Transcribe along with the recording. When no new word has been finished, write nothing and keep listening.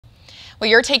Well,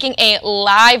 you're taking a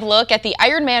live look at the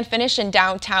Ironman finish in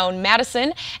downtown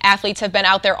Madison. Athletes have been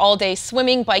out there all day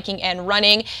swimming, biking, and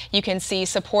running. You can see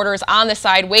supporters on the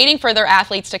side waiting for their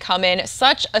athletes to come in.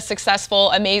 Such a successful,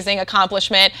 amazing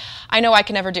accomplishment. I know I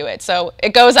can never do it, so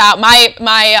it goes out.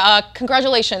 My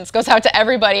congratulations goes out to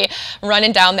everybody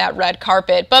running down that red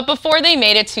carpet. But before they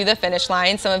made it to the finish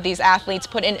line, some of these athletes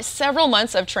put in several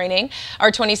months of training.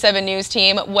 Our 27 News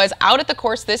team was out at the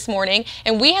course this morning,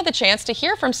 and we had the chance to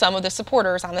hear from some of the supporters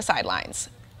on the sidelines.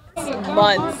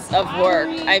 Months of work.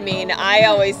 I mean, I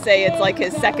always say it's like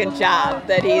his second job,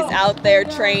 that he's out there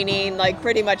training like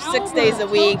pretty much 6 days a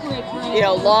week,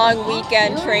 long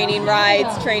weekend training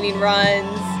rides, training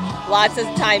runs, lots of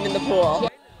time in the pool.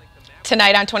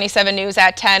 Tonight on 27 News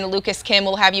at 10, Lucas Kim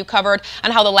will have you covered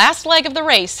on how the last leg of the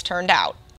race turned out.